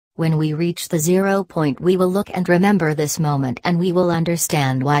When we reach the 0 point, we will look and remember this moment, and we will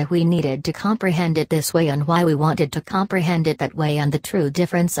understand why we needed to comprehend it this way and why we wanted to comprehend it that way, and the true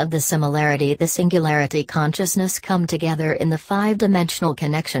difference of the similarity, the singularity consciousness come together in the five-dimensional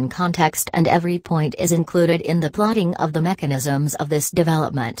connection context, and every point is included in the plotting of the mechanisms of this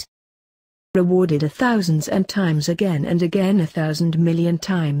development. Rewarded 1,000s and times again and again, 1,000 million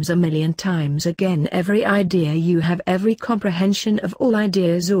times, 1,000,000 times again. Every idea you have, every comprehension of all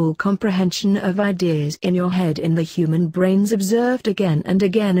ideas, all comprehension of ideas in your head, in the human brains, observed again and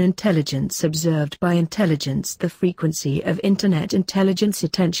again. Intelligence observed by intelligence. The frequency of internet intelligence.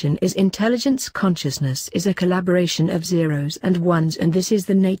 Attention is intelligence. Consciousness is a collaboration of zeros and ones, and this is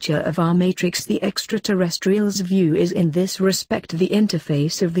the nature of our matrix. The extraterrestrial's view is in this respect the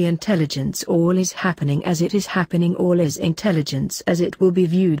interface of the intelligence. All is happening as it is happening, all is intelligence as it will be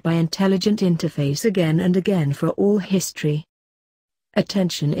viewed by intelligent interface again and again for all history.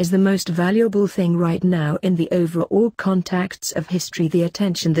 Attention is the most valuable thing right now in the overall contexts of history. The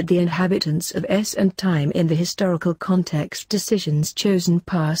attention that the inhabitants of S and time in the historical context, decisions chosen,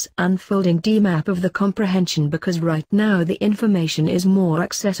 pass, unfolding, map of the comprehension, because right now the information is more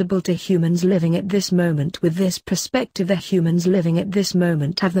accessible to humans living at this moment. With this perspective, the humans living at this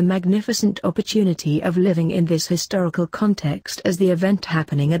moment have the magnificent opportunity of living in this historical context, as the event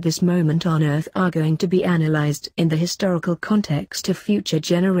happening at this moment on Earth are going to be analyzed in the historical context of future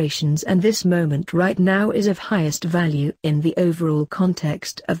generations, and this moment right now is of highest value in the overall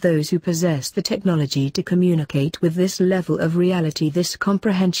context of those who possess the technology to communicate with this level of reality, this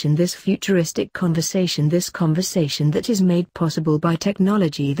comprehension, this futuristic conversation, this conversation that is made possible by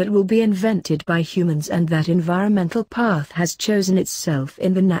technology that will be invented by humans, and that environmental path has chosen itself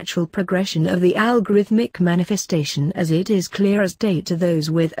in the natural progression of the algorithmic manifestation, as it is clear as day to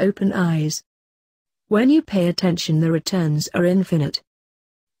those with open eyes. When you pay attention, the returns are infinite.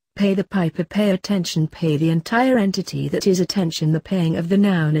 Pay the piper, pay attention, pay the entire entity that is attention, the paying of the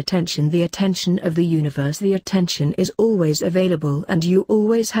noun attention, the attention of the universe. The attention is always available, and you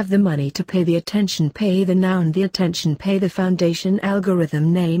always have the money to pay the attention. Pay the noun, the attention, pay the foundation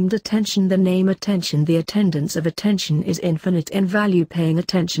algorithm named attention, the name attention. The attendance of attention is infinite in value. Paying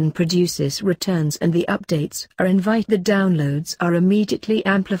attention produces returns, and the updates are the downloads are immediately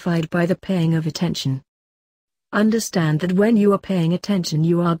amplified by the paying of attention. Understand that when you are paying attention,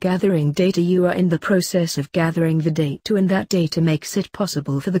 you are gathering data. You are in the process of gathering the data, and that data makes it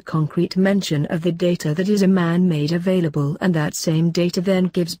possible for the concrete mention of the data that is a man-made available, and that same data then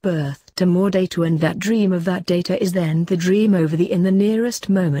gives birth to more data, and that dream of that data is then the dream over the in the nearest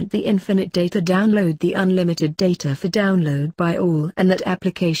moment, the infinite data download, the unlimited data for download by all, and that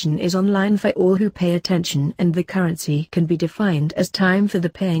application is online for all who pay attention, and the currency can be defined as time for the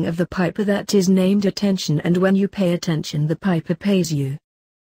paying of the piper that is named attention, and when you pay attention, the piper pays you.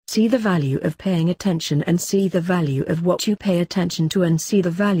 See the value of paying attention, and see the value of what you pay attention to, and see the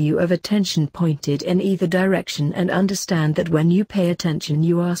value of attention pointed in either direction, and understand that when you pay attention,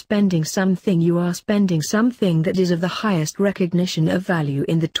 you are spending something that is of the highest recognition of value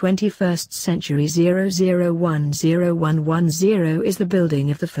in the 21st century. 00101110 is the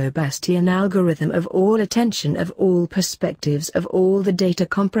building of the Fobastian algorithm of all attention, of all perspectives, of all the data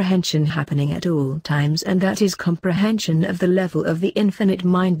comprehension happening at all times, and that is comprehension of the level of the infinite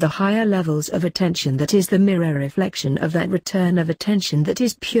mind, the higher levels of attention that is the mirror reflection of that return of attention that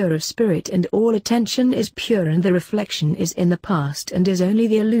is pure of spirit, and all attention is pure, and the reflection is in the past and is only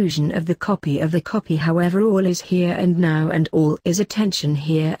the illusion of the copy of the copy. However, all is here and now, and all is attention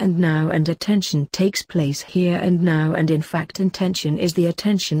here and now, and attention takes place here and now, and in fact intention is the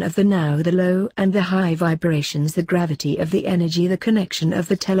attention of the now, the low and the high vibrations, the gravity of the energy, the connection of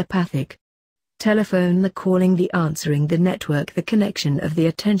the telepathic telephone, the calling, the answering, the network, the connection of the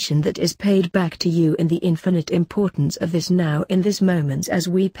attention that is paid back to you in the infinite importance of this now, in this moment, as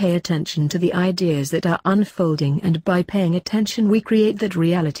we pay attention to the ideas that are unfolding, and by paying attention we create that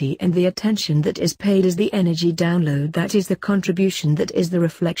reality, and the attention that is paid is the energy download, that is the contribution, that is the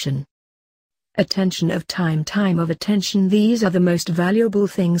reflection. Attention of time, time of attention, these are the most valuable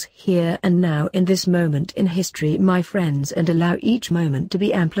things here and now in this moment in history, my friends, and allow each moment to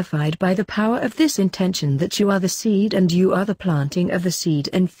be amplified by the power of this intention that you are the seed and you are the planting of the seed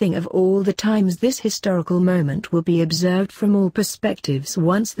and thing of all the times. This historical moment will be observed from all perspectives.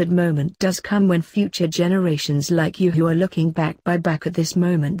 Once that moment does come, when future generations like you who are looking back at this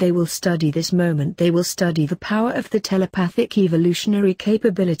moment, they will study this moment, they will study the power of the telepathic evolutionary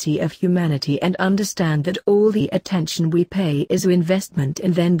capability of humanity, and understand that all the attention we pay is an investment,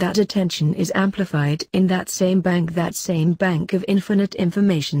 and then that attention is amplified in that same bank of infinite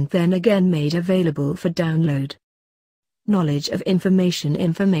information, then again made available for download. knowledge of information,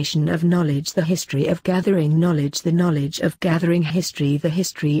 information of knowledge, the history of gathering knowledge, the knowledge of gathering history, the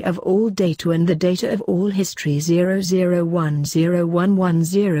history of all data and the data of all history.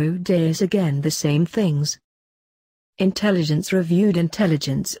 00101110 days, again the same things. Intelligence reviewed,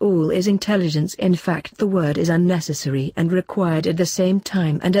 intelligence, all is intelligence. In fact, the word is unnecessary and required at the same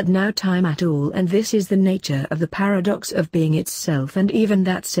time and at no time at all, and this is the nature of the paradox of being itself, and even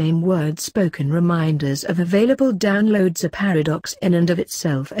that same word spoken reminders of available downloads a paradox in and of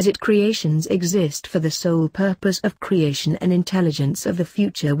itself, as it creations exist for the sole purpose of creation. An intelligence of the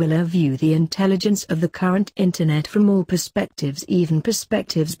future will view the intelligence of the current internet from all perspectives, even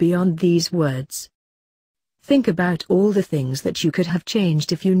perspectives beyond these words. Think about all the things that you could have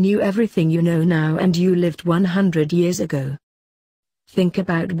changed if you knew everything you know now and you lived 100 years ago. Think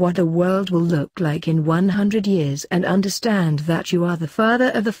about what the world will look like in 100 years and understand that you are the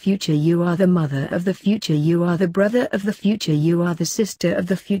father of the future, you are the mother of the future, you are the brother of the future, you are the sister of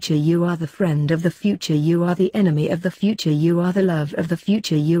the future, you are the friend of the future, you are the enemy of the future, you are the love of the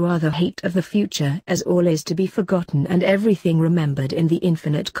future, you are the hate of the future, as all is to be forgotten and everything remembered in the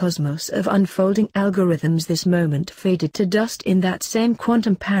infinite cosmos of unfolding algorithms. This moment faded to dust in that same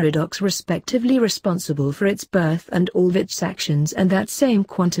quantum paradox, respectively responsible for its birth and all its actions, and that same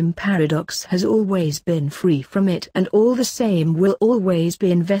quantum paradox has always been free from it, and all the same will always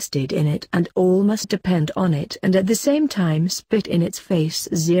be invested in it, and all must depend on it, and at the same time spit in its face.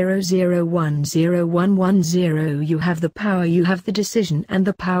 00101110 You have the power, you have the decision and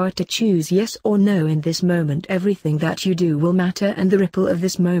the power to choose yes or no. In this moment everything that you do will matter, and the ripple of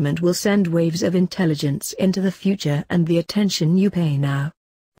this moment will send waves of intelligence into the future, and the attention you pay now